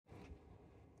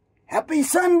Happy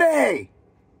Sunday!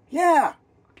 Yeah,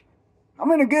 I'm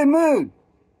in a good mood.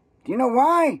 Do you know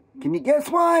why? Can you guess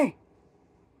why?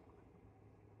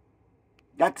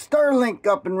 Got Starlink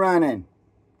up and running.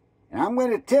 And I'm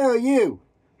going to tell you,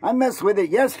 I messed with it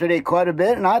yesterday quite a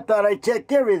bit, and I thought I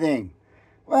checked everything.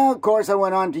 Well, of course, I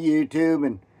went on to YouTube,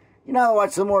 and, I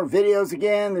watched some more videos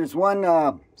again. There's one,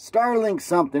 Starlink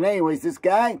something. Anyways, this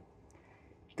guy,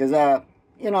 because,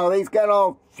 he's got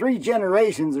all 3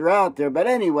 generations are out there. But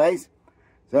anyways,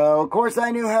 so, of course,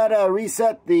 I knew how to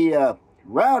reset the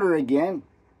router again.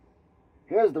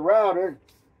 Here's the router.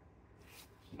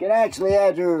 You can actually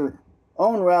add your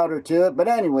own router to it. But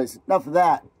anyways, enough of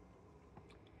that.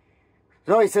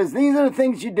 So he says, these are the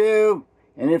things you do.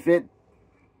 And if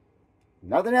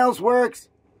nothing else works,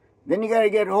 then you got to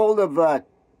get hold of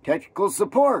technical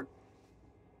support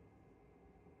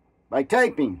by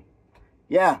typing.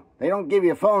 Yeah, they don't give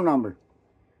you a phone number.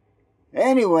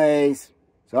 Anyways,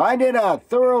 so I did a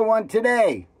thorough one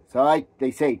today. So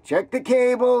they say, check the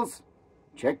cables,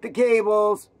 check the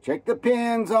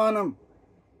pins on them.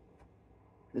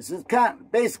 This is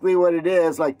basically what it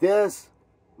is, like this.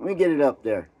 Let me get it up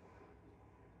there.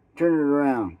 Turn it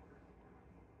around.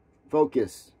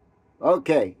 Focus.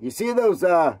 Okay, you see those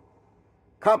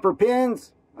copper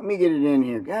pins? Let me get it in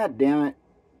here. God damn it.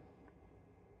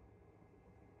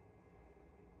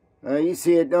 You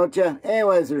see it, don't you?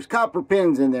 Anyways, there's copper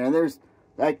pins in there. There's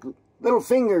like little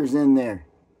fingers in there.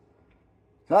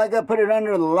 So I got to put it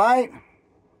under the light.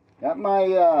 Got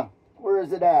my, where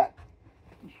is it at?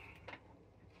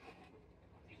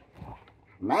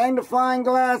 Magnifying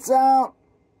glass out.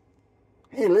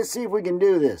 Hey, let's see if we can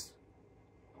do this.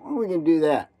 I wonder if we can do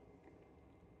that.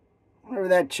 Whenever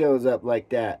that shows up like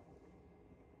that.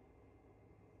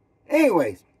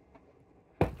 Anyways.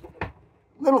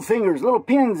 Little fingers, little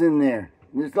pins in there.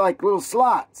 There's like little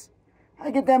slots.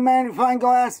 I get that magnifying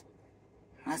glass.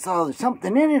 I saw there's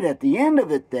something in it at the end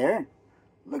of it there.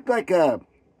 Looked like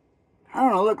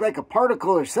looked like a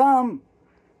particle or something.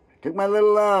 I took my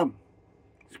little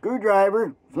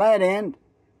screwdriver, flat end,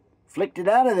 flicked it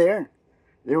out of there.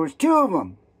 There was 2 of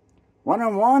them. One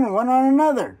on one and one on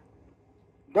another.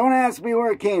 Don't ask me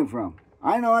where it came from.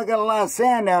 I know I got a lot of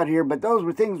sand out here, but those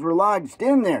were things were lodged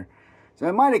in there. So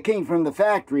it might have came from the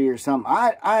factory or something.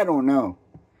 I don't know.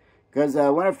 Because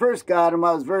when I first got them,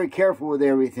 I was very careful with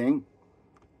everything.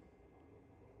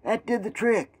 That did the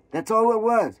trick. That's all it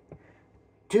was.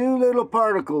 2 little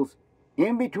particles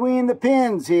in between the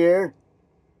pins here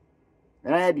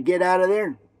that I had to get out of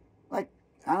there. Like,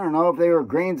 I don't know if they were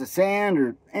grains of sand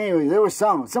or... Anyway, there was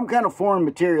some kind of foreign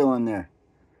material in there.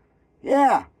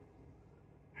 Yeah.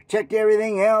 I checked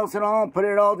everything else and all, put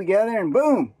it all together, and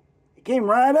boom. It came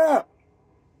right up.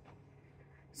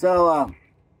 So,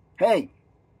 hey,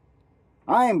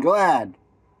 I am glad.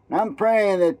 I'm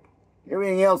praying that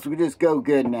everything else will just go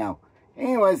good now.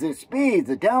 Anyways, the speeds,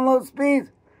 the download speeds,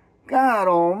 God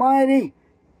almighty,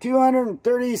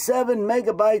 237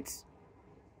 megabytes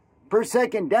per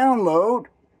second download.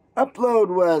 Upload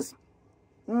was,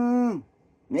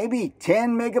 maybe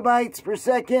 10 megabytes per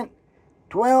second,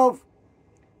 12,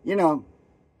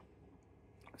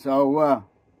 So,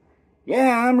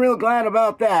 yeah, I'm real glad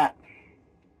about that.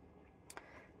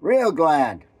 Real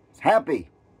glad. Happy.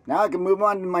 Now I can move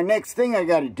on to my next thing I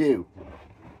got to do.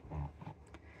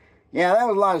 Yeah, that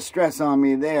was a lot of stress on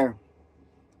me there.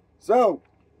 So,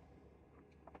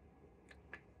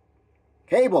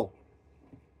 cable.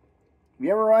 Have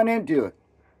you ever run into it?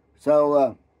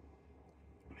 So,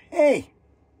 hey,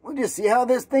 we'll just see how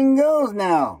this thing goes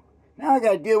now. Now I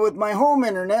got to deal with my home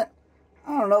internet.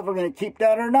 I don't know if we're going to keep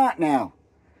that or not now.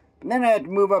 And then I have to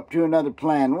move up to another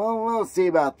plan. Well, we'll see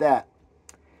about that.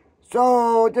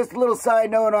 So, just a little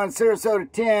side note on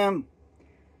Sarasota Tim.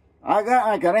 I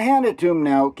got to hand it to him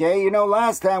now, okay?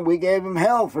 Last time we gave him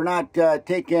hell for not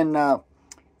taking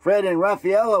Fred and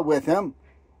Rafaela with him.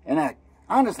 And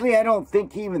honestly, I don't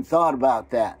think he even thought about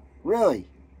that. Really.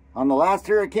 On the last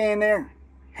hurricane there,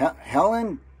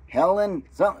 Helen,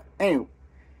 something. Anyway.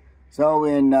 So,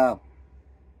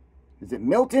 is it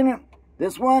Milton,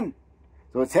 this one?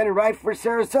 So, it's headed right for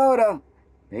Sarasota.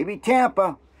 Maybe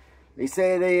Tampa. They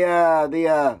say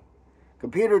the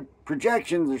computer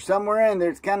projections are somewhere in there.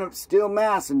 It's kind of still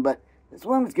massing, but this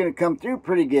one's going to come through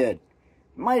pretty good.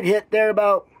 Might hit there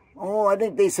about, I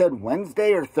think they said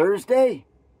Wednesday or Thursday.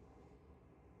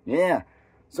 Yeah.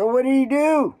 So what did he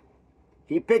do?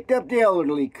 He picked up the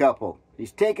elderly couple.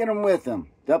 He's taking them with him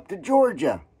up to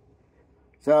Georgia.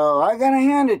 So I got to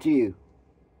hand it to you.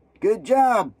 Good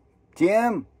job,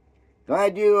 Tim.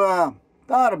 Glad you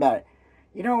thought about it.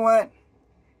 You know what?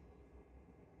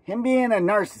 Him being a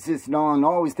narcissist and all and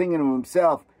always thinking of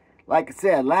himself, like I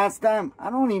said last time, I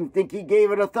don't even think he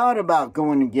gave it a thought about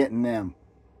going and getting them.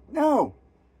 No.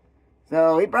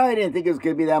 So he probably didn't think it was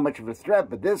going to be that much of a threat,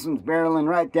 but this one's barreling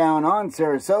right down on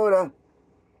Sarasota.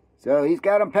 So he's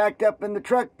got them packed up in the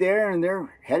truck there, and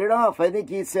they're headed off. I think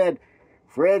he said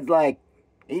Fred's like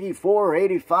 84 or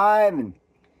 85,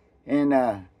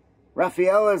 and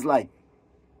Rafaela's like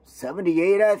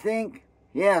 78, I think.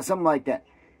 Yeah, something like that.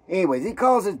 Anyways, he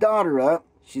calls his daughter up.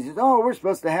 She says, oh, we're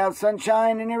supposed to have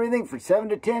sunshine and everything for 7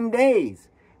 to 10 days.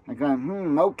 I'm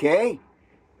going, okay,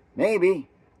 maybe,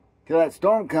 till that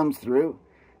storm comes through.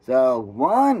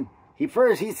 So, he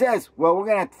says, well, we're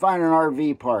going to have to find an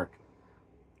RV park.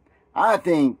 I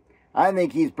think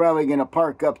he's probably going to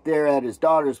park up there at his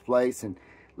daughter's place and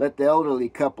let the elderly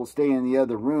couple stay in the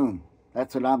other room.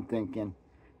 That's what I'm thinking.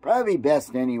 Probably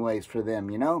best anyways for them,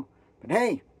 you know. But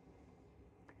hey,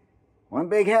 one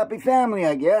big happy family,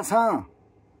 I guess, huh?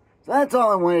 So that's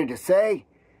all I wanted to say.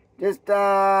 Just,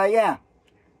 yeah.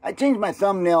 I changed my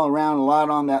thumbnail around a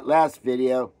lot on that last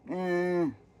video.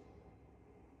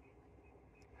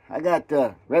 I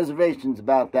got reservations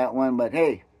about that one, but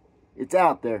hey, it's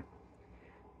out there.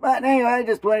 But anyway, I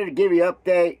just wanted to give you an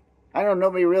update. I know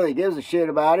nobody really gives a shit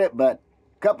about it, but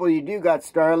a couple of you do got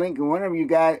Starlink, and one of you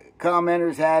guys,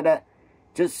 commenters had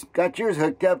just got yours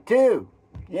hooked up too.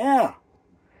 Yeah.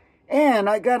 And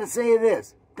I got to say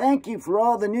this. Thank you for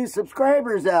all the new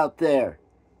subscribers out there.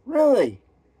 Really.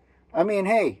 I mean,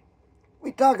 hey,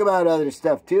 we talk about other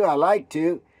stuff too. I like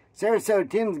to. Sarasota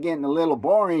Tim's getting a little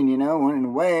boring, you know, in a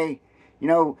way. You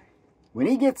know, when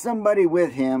he gets somebody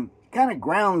with him, kind of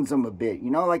grounds them a bit, you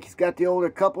know, like he's got the older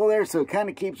couple there, so it kind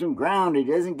of keeps him grounded.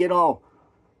 He doesn't get all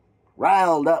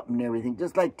riled up and everything.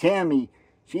 Just like Tammy,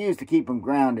 she used to keep him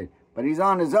grounded. But he's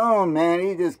on his own, man.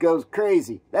 He just goes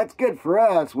crazy. That's good for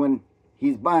us when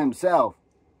he's by himself.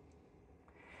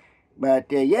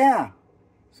 But, yeah.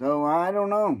 So, I don't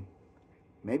know.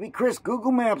 Maybe Chris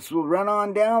Google Maps will run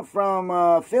on down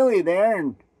from Philly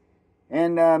there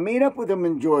and meet up with him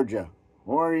in Georgia.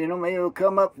 Or, you know, maybe he'll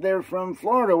come up there from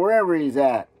Florida, wherever he's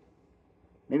at.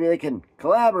 Maybe they can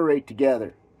collaborate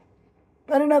together.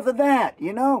 But enough of that,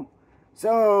 you know.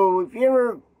 So, if you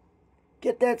ever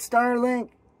get that Starlink,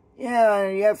 yeah,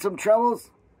 you have some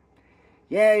troubles,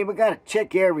 yeah, we got to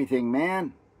check everything,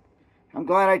 man. I'm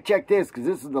glad I checked this, because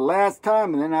this is the last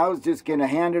time, and then I was just going to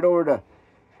hand it over to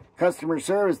customer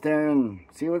service there and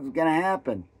see what's going to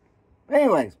happen. But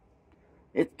anyways,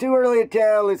 it's too early to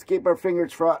tell. Let's keep our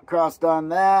fingers crossed on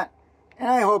that. And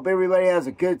I hope everybody has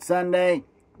a good Sunday.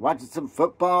 Watching some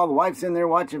football. The wife's in there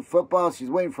watching football. She's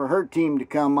waiting for her team to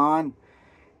come on.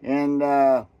 And,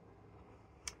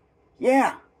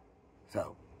 yeah.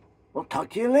 So, we'll talk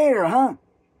to you later, huh?